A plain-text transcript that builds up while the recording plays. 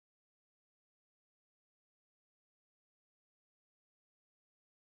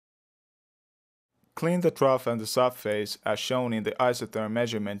Clean the trough and the subface as shown in the isotherm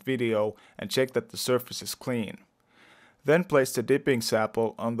measurement video and check that the surface is clean. Then place the dipping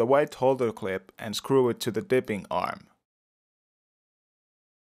sample on the white holder clip and screw it to the dipping arm.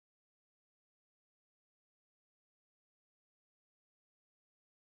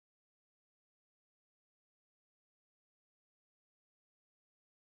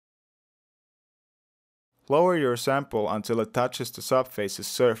 Lower your sample until it touches the subface's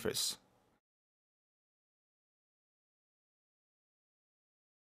surface.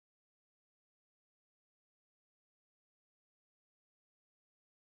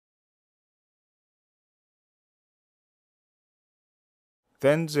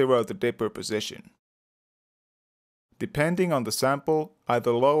 Then zero the dipper position. Depending on the sample,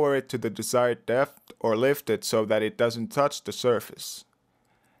 either lower it to the desired depth or lift it so that it doesn't touch the surface.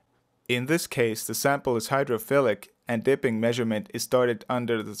 In this case, the sample is hydrophilic and dipping measurement is started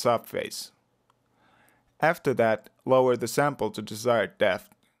under the subface. After that, lower the sample to desired depth.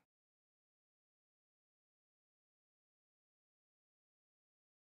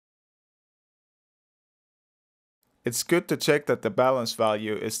 It's good to check that the balance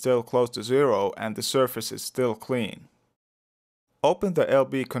value is still close to zero and the surface is still clean. Open the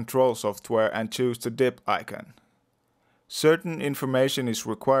LB control software and choose the dip icon. Certain information is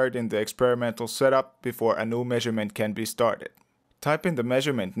required in the experimental setup before a new measurement can be started. Type in the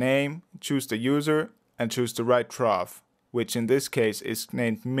measurement name, choose the user, and choose the right trough, which in this case is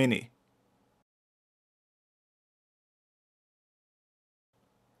named Mini.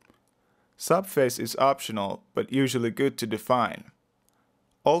 Subface is optional, but usually good to define.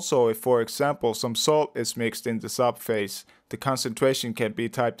 Also, if for example some salt is mixed in the subface, the concentration can be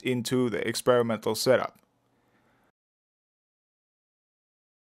typed into the experimental setup.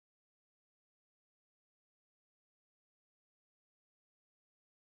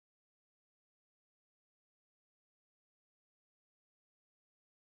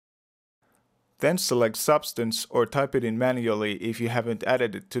 Then select substance or type it in manually if you haven't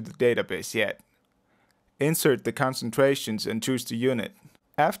added it to the database yet. Insert the concentrations and choose the unit.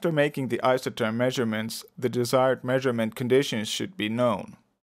 After making the isotherm measurements, the desired measurement conditions should be known.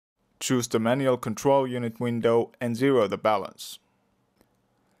 Choose the manual control unit window and zero the balance.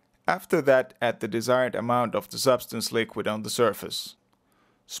 After that, add the desired amount of the substance liquid on the surface.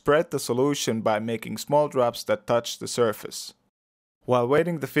 Spread the solution by making small drops that touch the surface. While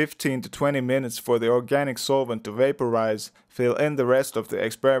waiting the 15 to 20 minutes for the organic solvent to vaporize, fill in the rest of the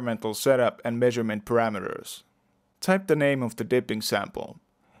experimental setup and measurement parameters. Type the name of the dipping sample.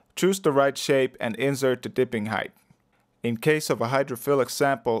 Choose the right shape and insert the dipping height. In case of a hydrophilic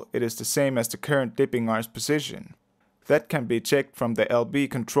sample, it is the same as the current dipping arm's position. That can be checked from the LB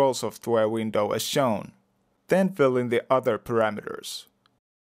control software window as shown. Then fill in the other parameters.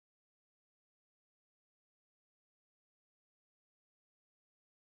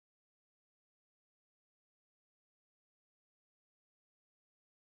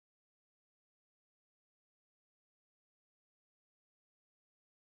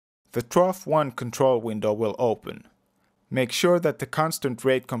 The Trough 1 control window will open. Make sure that the constant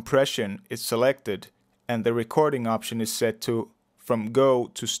rate compression is selected and the recording option is set to from go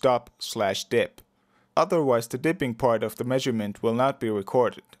to stop/dip. Otherwise, the dipping part of the measurement will not be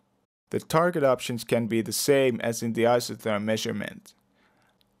recorded. The target options can be the same as in the isotherm measurement.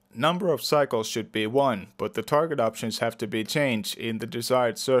 Number of cycles should be 1, but the target options have to be changed in the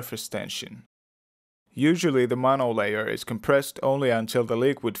desired surface tension. Usually the monolayer is compressed only until the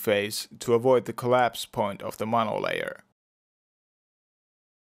liquid phase to avoid the collapse point of the monolayer.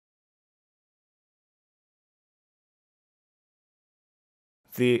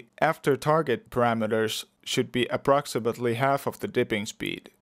 The after target parameters should be approximately half of the dipping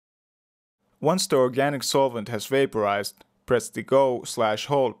speed. Once the organic solvent has vaporized, press the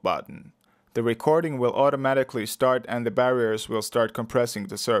Go/Hold button. The recording will automatically start and the barriers will start compressing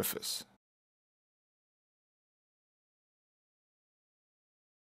the surface.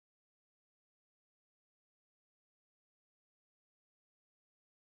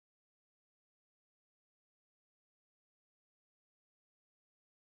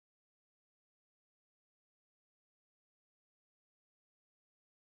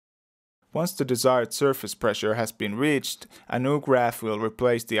 Once the desired surface pressure has been reached, a new graph will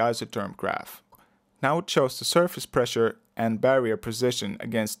replace the isotherm graph. Now it shows the surface pressure and barrier position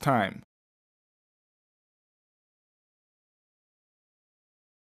against time.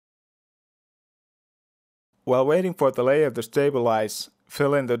 While waiting for the layer to stabilize,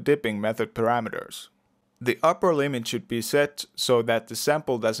 fill in the dipping method parameters. The upper limit should be set so that the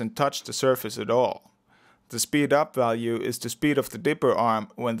sample doesn't touch the surface at all. The speed up value is the speed of the dipper arm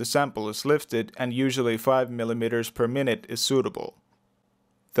when the sample is lifted, and usually 5 mm per minute is suitable.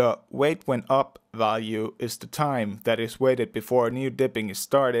 The wait when up value is the time that is waited before new dipping is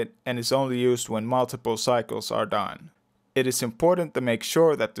started and is only used when multiple cycles are done. It is important to make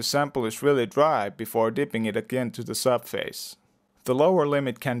sure that the sample is really dry before dipping it again to the subphase. The lower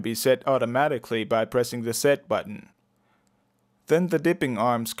limit can be set automatically by pressing the set button. Then the dipping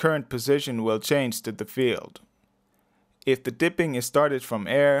arm's current position will change to the field. If the dipping is started from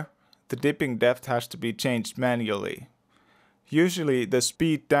air, the dipping depth has to be changed manually. Usually the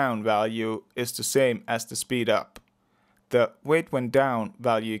speed down value is the same as the speed up. The wait when down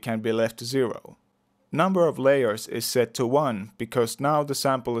value can be left to 0. Number of layers is set to 1 because now the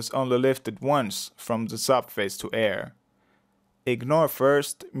sample is only lifted once from the subphase to air. Ignore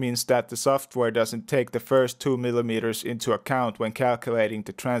first means that the software doesn't take the first 2 mm into account when calculating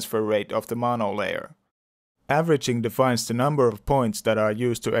the transfer rate of the monolayer. Averaging defines the number of points that are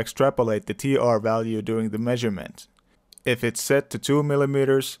used to extrapolate the TR value during the measurement. If it's set to 2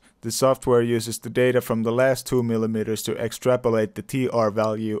 mm, the software uses the data from the last 2 mm to extrapolate the TR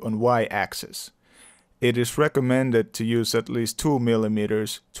value on y-axis. It is recommended to use at least 2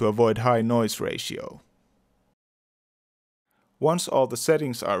 mm to avoid high noise ratio. Once all the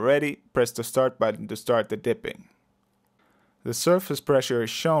settings are ready, press the start button to start the dipping. The surface pressure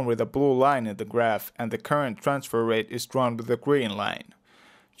is shown with a blue line in the graph, and the current transfer rate is drawn with a green line.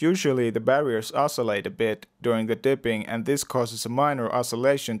 Usually the barriers oscillate a bit during the dipping, and this causes a minor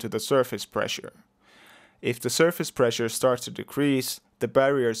oscillation to the surface pressure. If the surface pressure starts to decrease, the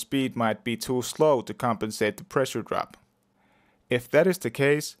barrier speed might be too slow to compensate the pressure drop. If that is the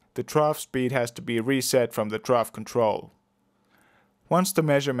case, the trough speed has to be reset from the trough control. Once the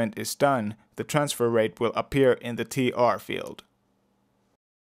measurement is done, the transfer rate will appear in the TR field.